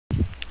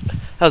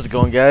How's it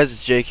going, guys?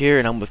 It's Jake here,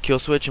 and I'm with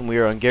KIllSwitch, and we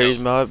are on Gary's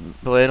map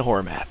playing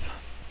horror map.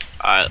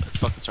 Alright, let's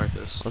fucking start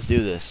this. Let's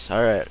do this.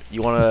 Alright,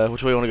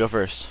 which way you wanna go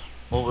first?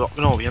 Well,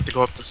 no, we have to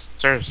go up the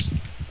stairs.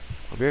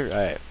 Up here?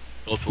 Alright.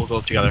 We'll go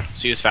up together.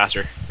 See who's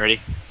faster.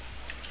 Ready?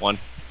 1,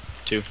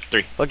 2,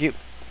 3. Fuck you.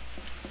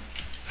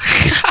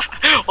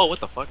 Oh, what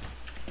the fuck?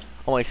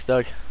 I'm like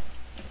stuck.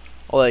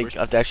 Oh, like,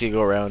 I have to actually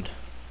go around.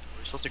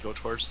 We're supposed to go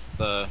towards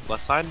the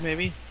left side,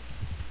 maybe?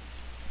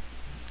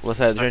 Left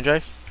side of the train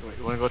tracks? You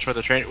wanna go toward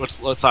the train? What's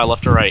left side,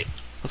 left or right?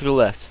 Let's go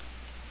left.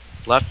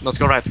 Left? No, let's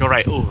go right, let's go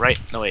right. Ooh, right.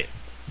 No, wait.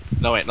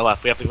 No, wait, no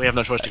left. We have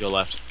no choice to go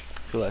left.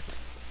 Let's go left.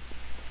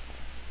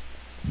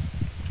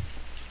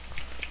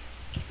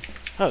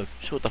 Oh,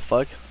 shit, what the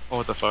fuck? Oh,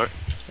 what the fuck?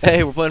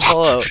 Hey, we're playing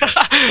Fallout.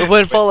 We're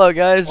playing Fallout,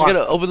 guys. We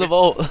gotta open the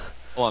vault.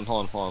 Hold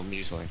on. Let me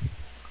do something.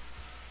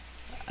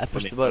 I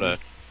pushed the button.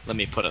 Let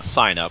me put a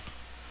sign up.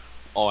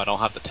 Oh, I don't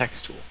have the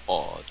text tool.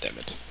 Oh, damn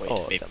it. Wait,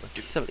 Oh, maybe. damn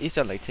it. You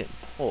sound like Tim.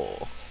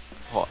 Oh.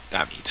 Oh,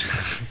 damn it.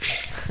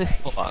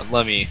 Hold on,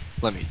 let me.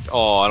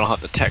 Oh, I don't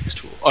have the text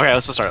tool. Okay,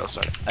 let's start it.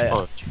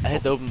 I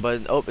hit the open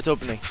button. Oh, it's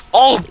opening.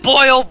 Oh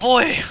boy, oh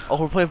boy! Oh,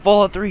 we're playing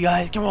Fallout 3,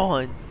 guys. Come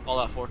on.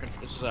 Fallout 4,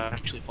 this is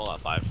actually Fallout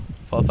 5.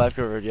 Fallout 5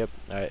 covered, yep.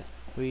 Alright.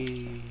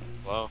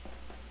 Whoa.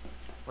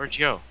 Where'd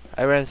you go?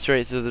 I ran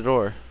straight to the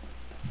door.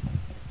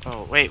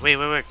 Oh, wait.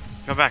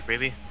 Come back,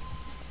 baby.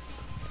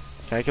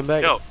 Can I come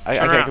back? Yo, I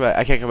can't come back.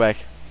 I can't come back.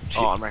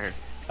 Oh, I'm right here.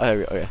 Oh, here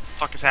we go. Okay. What the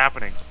fuck is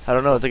happening? I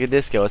don't know. It's like a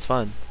disco. It's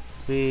fun.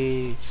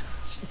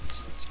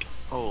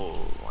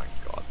 Oh my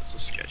god, this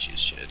is sketchy as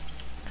shit.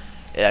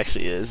 It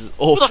actually is.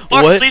 Oh, Who the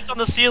fuck what? sleeps on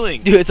the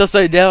ceiling? Dude, it's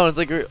upside down. It's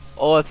like,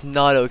 oh, it's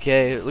not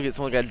okay. Look at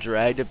someone got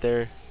dragged up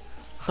there.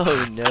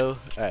 Oh no.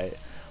 Alright.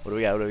 What do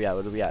we got?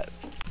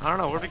 I don't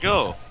know, where'd we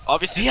go?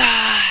 Obviously.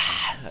 Yeah.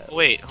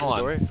 Wait, hold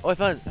on. Oh, I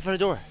found a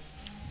door.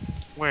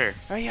 Where?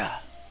 Right here.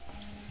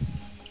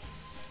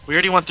 We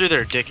already went through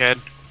there, dickhead.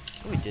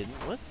 No, we didn't.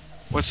 What?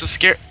 What's so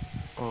scary?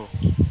 Oh.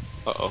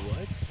 Uh-oh.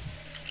 What?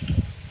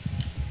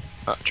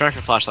 Turn off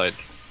your flashlight.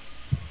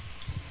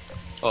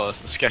 Oh,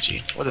 this is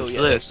sketchy. What is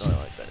yeah, this? No, I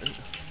like that.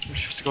 We're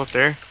supposed to go up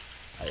there?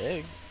 I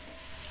think.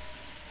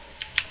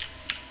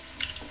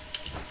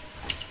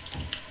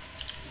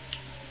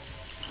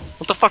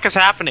 What the fuck is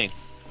happening?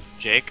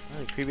 Jake?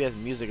 Oh, creepy ass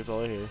music. It's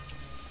all I hear.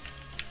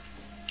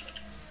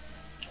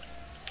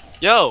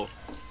 Yo!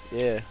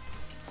 Yeah.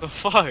 The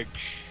fuck?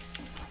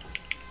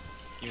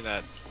 Give me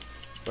that.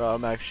 Bro,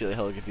 I'm actually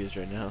hella confused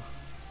right now.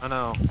 I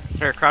know.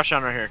 Here, crouch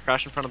down right here.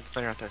 Crouch in front of the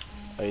thing right there.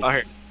 Oh, Oh,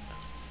 here.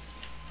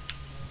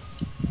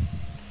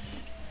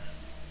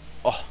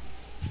 Oh.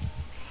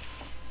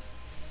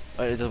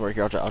 Oh, it doesn't work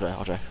here. I'll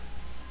try.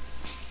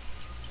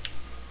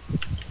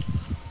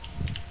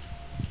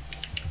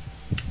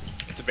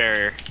 It's a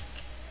barrier.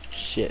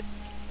 Shit.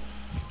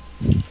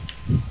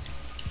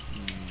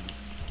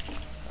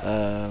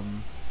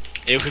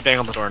 If we bang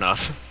on the door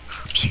enough.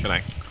 I'm just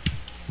kidding.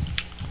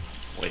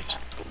 Wait.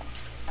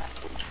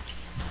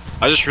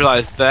 I just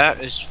realized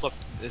that is flipped.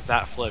 Is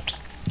that flipped?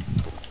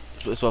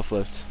 It's what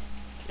flipped.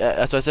 Yeah,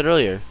 that's what I said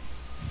earlier.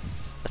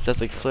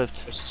 That's like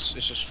flipped. It's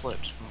just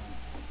flipped.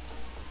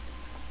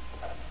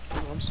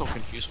 Oh, I'm so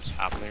confused what's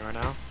happening right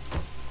now.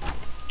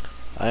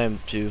 I am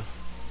too.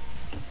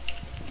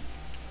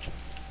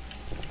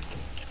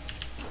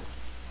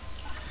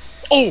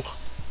 Oh!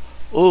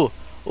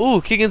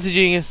 Ooh, Keegan's a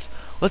genius.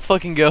 Let's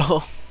fucking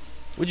go.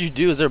 What'd you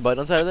do? Is there a button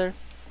outside of there?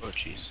 Oh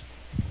jeez.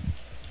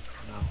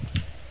 No.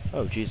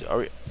 Oh jeez. Are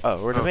we?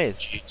 Oh, we're in a maze.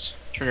 Jeez.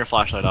 Turn your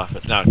flashlight off.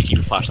 No, keep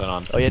your flashlight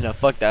on. Oh yeah, no,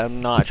 fuck that.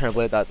 I'm not trying to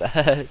play without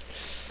that.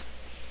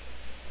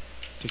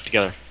 Stick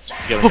together.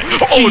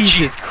 Oh,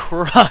 Jesus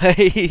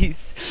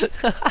Christ!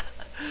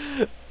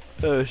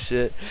 Oh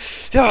shit!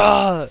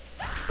 Ah!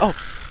 Oh,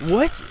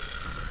 what?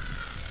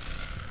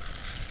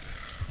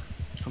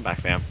 Come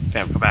back, fam.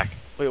 Fam, come back.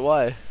 Wait,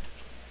 why?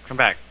 Come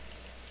back.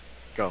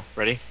 Go.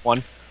 Ready?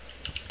 1,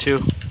 2,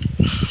 3.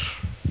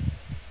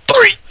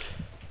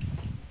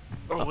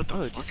 Oh, what the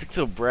Oh, it fuck? just looks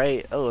so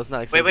bright. Oh, it's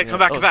not. Wait, come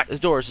back, come back. There's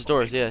doors,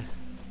 yeah.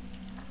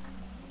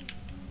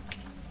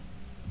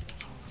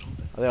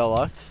 Are they all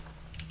locked?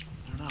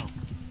 I don't know.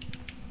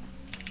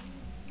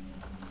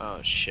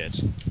 Oh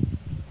shit.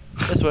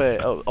 This way.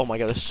 Oh my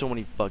god, there's so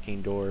many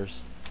fucking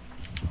doors.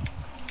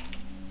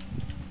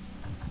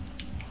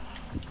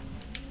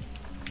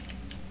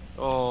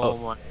 Oh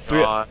my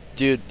god.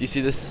 Dude, do you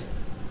see this?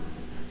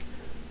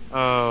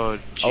 Oh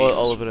Jesus.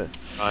 I'll open it.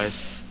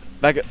 Guys.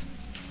 Back up.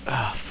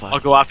 Ah, fuck. I'll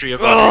go after you. I'll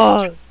go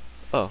after you.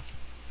 Oh.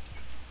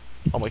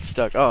 I'm like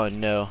stuck. Oh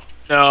no.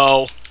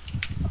 No.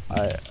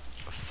 I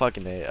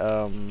fucking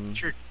A.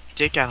 Get your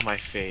dick out of my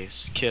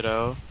face,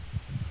 kiddo.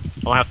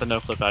 I'll have to no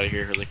clip out of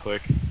here really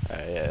quick.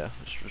 Yeah.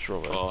 Just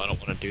roll this. Oh, I don't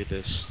want to do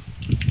this.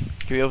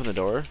 Can we open the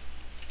door?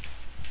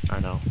 I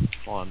know.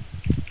 Hold on.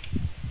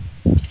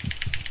 What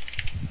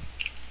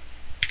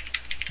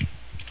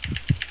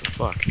the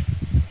fuck?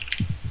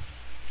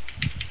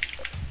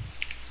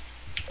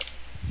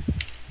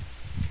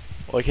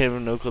 Well, I can't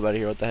even no clip out of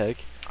here. What the heck?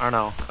 I don't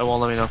know. It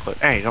won't let me no clip.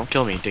 Hey, don't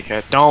kill me,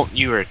 dickhead. Don't.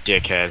 You are a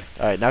dickhead.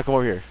 All right, now come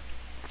over here.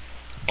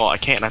 Oh, I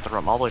can't. I have to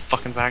run all the way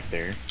fucking back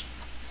there.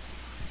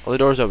 Oh, the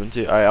door's open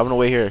too. Alright, I'm gonna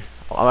wait here.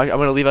 I'm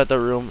gonna leave out the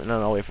room and then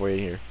I'll wait for you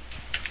here.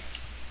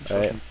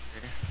 Alright.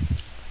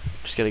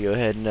 Just gotta go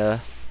ahead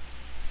and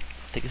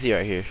take a seat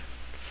right here.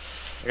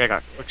 I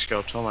got quick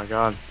scopes. Oh my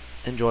god.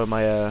 Enjoy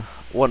my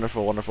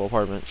wonderful, wonderful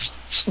apartment.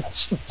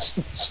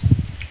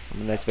 A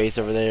nice vase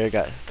over there.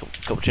 Got a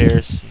couple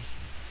chairs.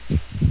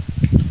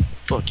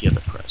 Look, you have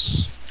the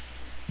press.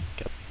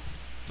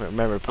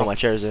 Remember to put my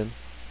chairs in.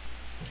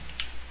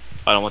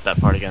 I don't want that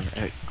part again.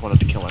 I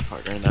wanted to kill my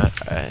partner in that.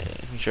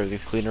 Make sure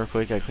everything's clean real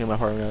quick. I clean my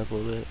apartment up a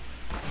little bit.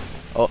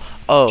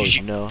 Oh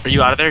no. Are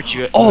you out of there? Did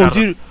you Oh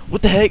dude,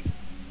 what the heck?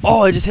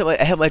 Oh, I just hit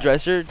my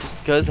dresser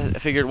just because I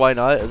figured why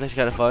not. It was actually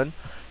kind of fun.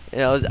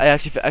 And I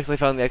actually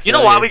found the exit. You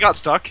know why we got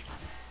stuck?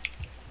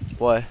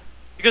 Why?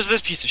 Because of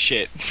this piece of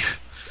shit.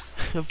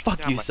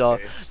 Fuck you, Saw.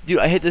 Dude,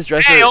 I hit this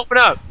dresser. Hey, open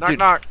up! Knock, dude,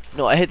 knock.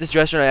 No, I hit this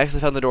dresser and I actually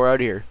found the door out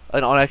here.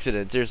 On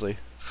accident, seriously.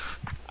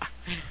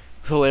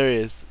 It's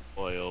hilarious.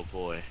 Boy, oh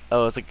boy.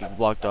 Oh, it's like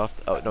blocked off.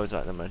 Oh, no, it's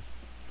not. Never mind.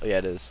 Oh, yeah,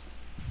 it is.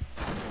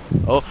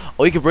 Oh,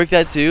 you can break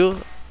that too?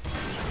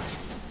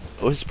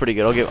 Oh, this is pretty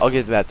good. I'll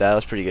give that. That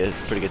was pretty good.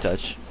 Pretty good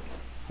touch.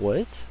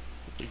 What?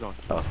 Keep going.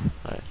 Oh,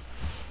 alright.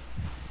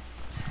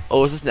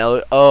 Oh, is this an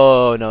elevator?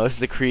 Oh, no, this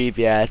is a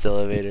creepy ass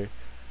elevator.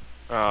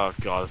 Oh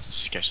god, this is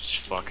sketchy as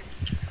fuck.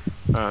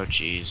 Oh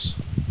jeez.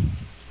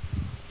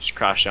 Just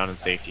crash down in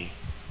safety.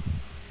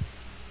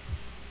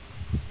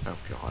 Oh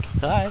god.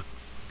 Hi.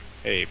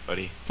 Hey,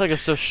 buddy. It's like I'm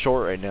so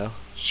short right now.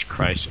 Jesus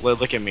Christ.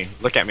 Look at me.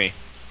 Look at me.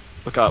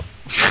 Look up.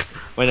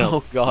 Wait, no.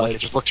 Oh god.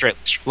 Just look straight.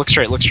 Look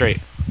straight. Look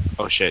straight.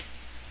 Oh shit.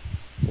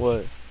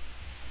 What?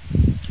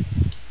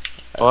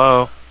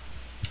 Hello?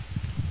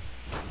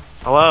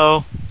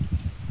 Hello?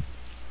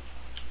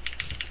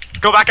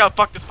 Go back up.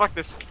 Fuck this. Fuck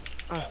this.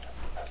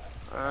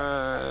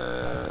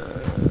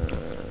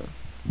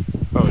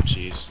 Oh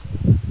jeez.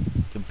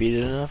 You beat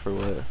it enough or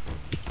what?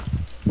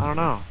 I don't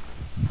know.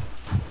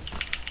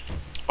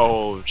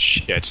 Oh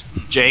shit.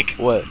 Jake.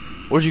 What?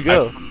 Where'd you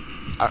go?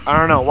 I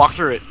don't know. Walk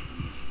through it.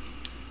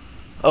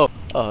 Oh,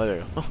 there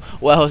you go.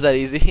 Wow, was that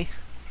easy?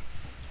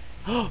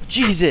 Oh,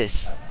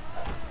 Jesus!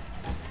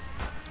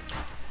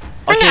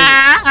 Okay.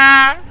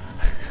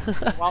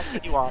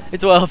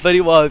 It's Wild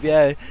Fetty Wap,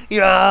 yeah.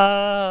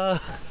 Yeah!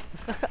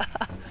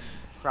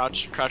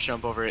 Crouch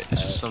jump over it.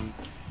 This is some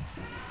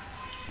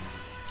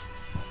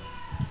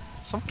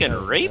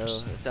getting raped?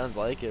 No, it sounds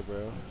like it,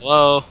 bro.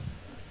 Hello?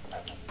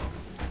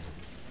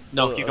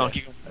 No, Oh, keep going,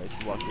 keep going. I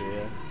just walk through,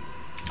 yeah.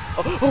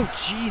 Oh,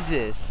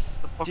 Jesus!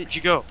 Where the fuck did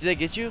you go? Did that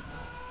get you?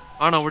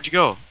 I don't know, where'd you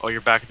go? Oh,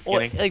 you're back at the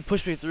beginning? It like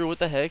pushed me through, what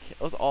the heck?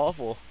 That was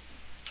awful.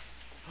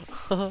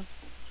 What?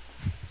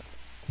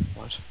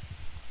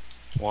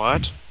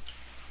 What?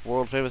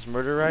 World famous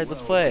murder ride?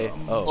 Let's play.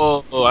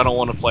 Oh. Oh, I don't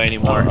want to play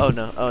anymore. Oh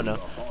no.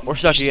 We're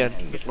stuck again.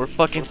 We're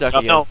fucking stuck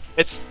again.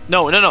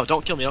 No, no,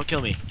 don't kill me, don't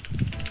kill me.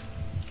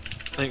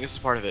 I think this is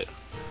part of it.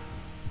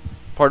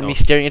 Pardon me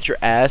staring at your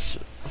ass.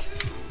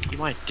 You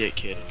my dick,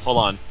 kid. Hold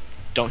on.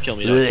 Don't kill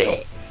me, don't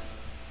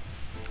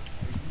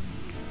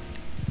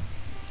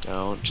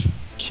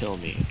kill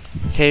me.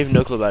 Can't even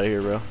no clue out of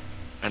here, bro.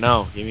 I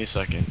know, give me a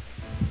second.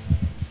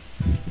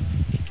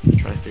 I'm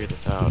trying to figure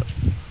this out.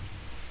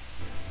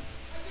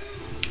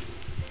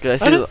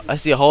 Cause I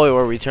see a hallway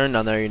where we turn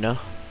down there, you know.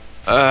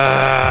 No,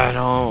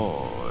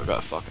 I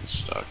got fucking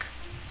stuck.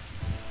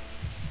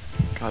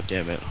 God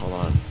damn it, hold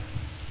on.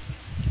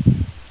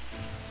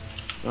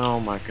 Oh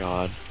my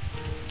god.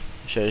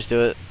 Should I just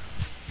do it?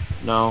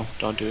 No,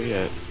 don't do it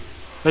yet.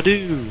 I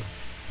do.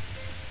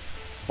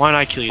 Why didn't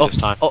I kill you this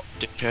time? Oh,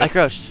 dickhead? I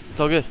crushed. It's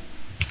all good.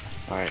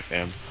 Alright,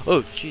 fam.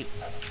 Oh, shit.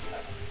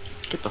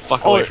 Get the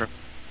fuck away from.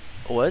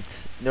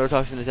 What?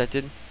 Neurotoxin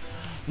detected?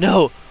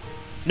 No!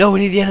 No, we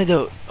need the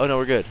antidote! Oh no,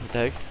 we're good. What the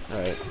heck?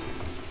 Alright.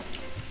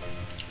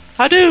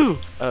 I do!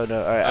 Oh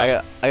no,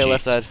 alright, I got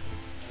left side.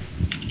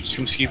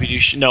 Some Scooby-Doo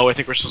shit. No, I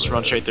think we're supposed to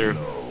run straight through.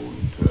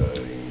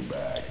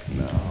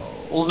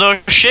 Well, no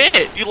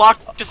shit! You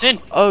locked us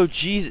in! Oh,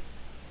 jeez.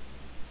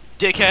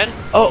 Dickhead!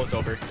 Oh, it's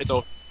over. It's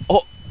over.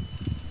 Oh!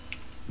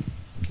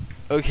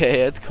 Okay,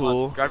 that's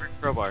cool. Grab your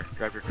crowbar.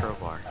 Grab your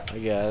crowbar. I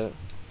got it.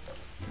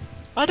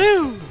 I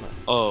do!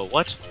 Oh,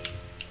 what?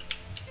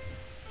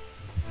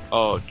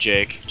 Oh,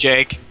 Jake.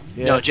 Jake!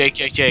 Yeah. No,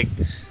 Jake.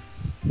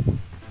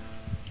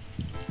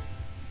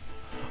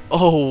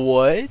 Oh,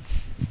 what?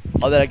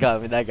 Oh, that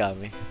got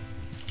me.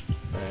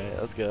 Alright,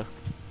 let's go.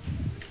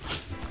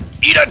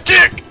 Eat a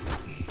dick!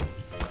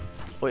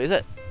 Wait, is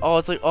that? Oh,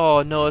 it's like.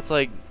 Oh no, it's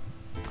like.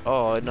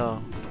 Oh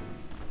no.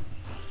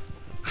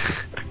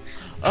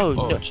 Oh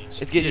no,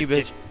 geez. it's getting you,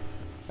 bitch.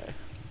 Right.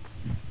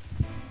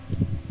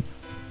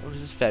 What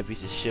does this fat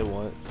piece of shit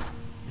want?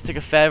 It's like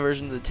a fat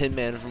version of the Tin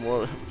Man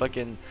from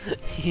fucking,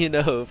 you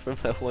know, from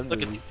that one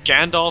movie. Look, it's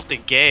Gandalf the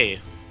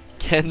Gay.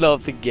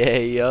 Gandalf the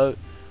Gay, yo.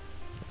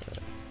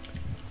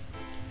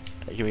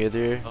 Can we get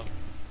through here?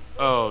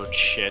 Oh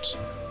shit.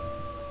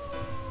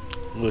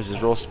 Ooh, this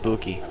is real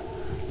spooky.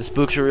 The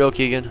spooks are real,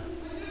 Keegan.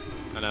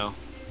 I know.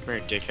 Come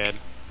here, dickhead.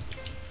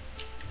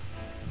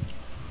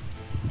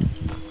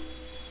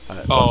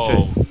 Right,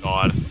 Oh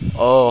god.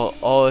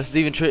 Oh, it's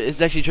even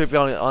it's actually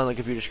trippy on the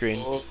computer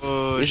screen.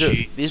 Oh,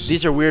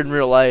 These are weird in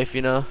real life,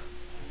 you know.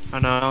 I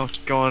know.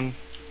 Keep going.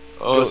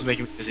 Oh, this is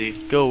making me dizzy.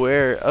 Go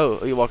where?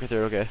 Oh, you walking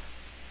through? Okay.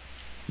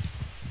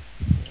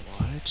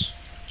 What?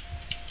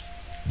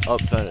 Oh,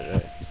 found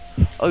it.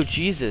 Right. Oh,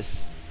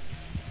 Jesus.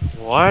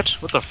 What?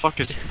 What the fuck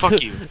is?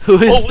 Fuck you. Who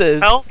is what this?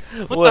 The hell?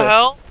 What the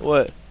hell?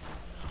 What?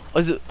 Oh,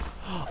 is it?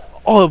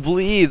 Oh, it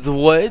bleeds.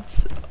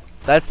 What?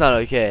 That's not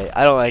okay.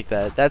 I don't like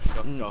that. That's.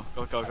 Go.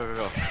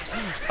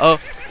 Oh.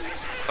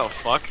 What the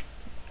fuck?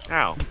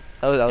 Ow.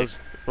 That was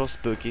real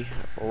spooky.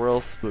 Real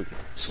spooky.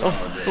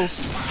 Oh.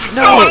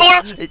 No! I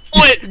want to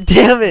split!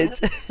 Damn it!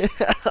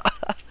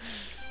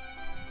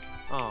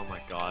 Oh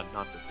my god,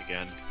 not this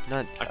again.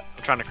 Not. I'm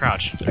trying to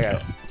crouch. I got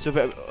it. So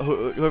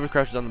whoever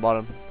crouches on the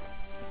bottom.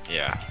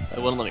 Yeah. It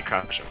wouldn't let me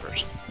crouch at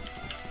first.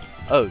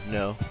 Oh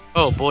no.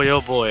 Oh boy,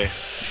 oh boy.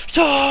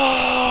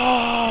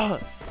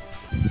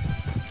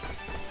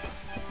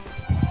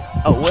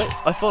 Oh, what?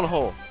 I fell in a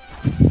hole.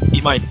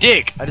 Eat my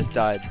dick! I just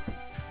died.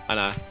 I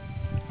know.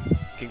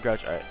 Can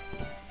crouch. Alright.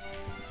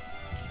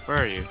 Where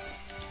are you?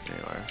 There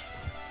you are.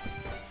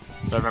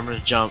 So I remember to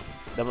jump.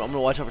 I'm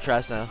gonna watch out for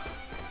traps now.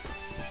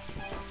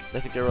 I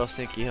think they're real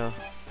sneaky, huh?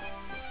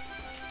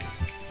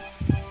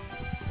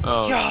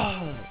 Oh.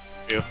 Yeah!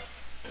 You.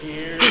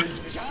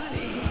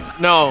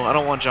 No, I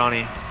don't want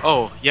Johnny.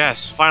 Oh,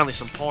 yes. Finally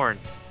some porn.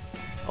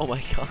 Oh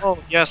my god. Oh,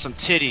 yeah, some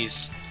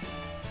titties.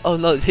 Oh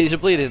no, he's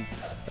bleeding.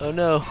 Oh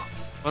no.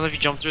 What if you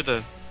jump through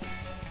the...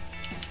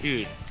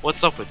 Dude,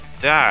 what's up with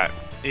that?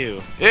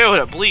 Ew. Ew,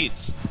 that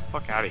bleeds.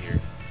 Fuck out of here.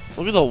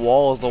 Look at the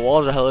walls. The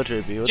walls are hella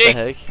trippy. What Jake,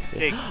 the heck?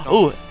 Jake,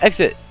 Ooh,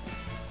 exit.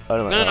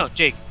 Oh, no,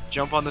 Jake.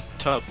 Jump on the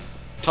tub.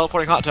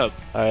 Teleporting hot tub.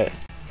 Alright.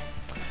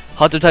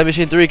 Hot tub time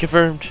machine 3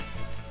 confirmed.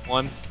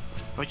 1.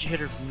 Why'd you hit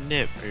her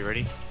nip? Are you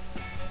ready?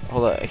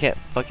 Hold on, I can't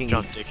fucking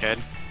Jump,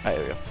 dickhead. Alright,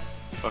 here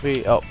we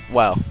go. Fuck. Oh,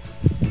 wow.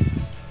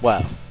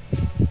 Wow.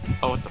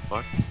 Oh, what the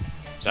fuck?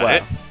 Is that Wow.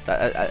 it?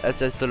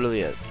 That's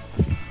literally it.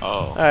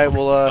 Oh. Alright,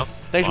 well, Well,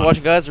 thanks for fun.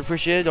 watching, guys. We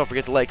appreciate it. Don't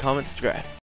forget to like, comment, subscribe.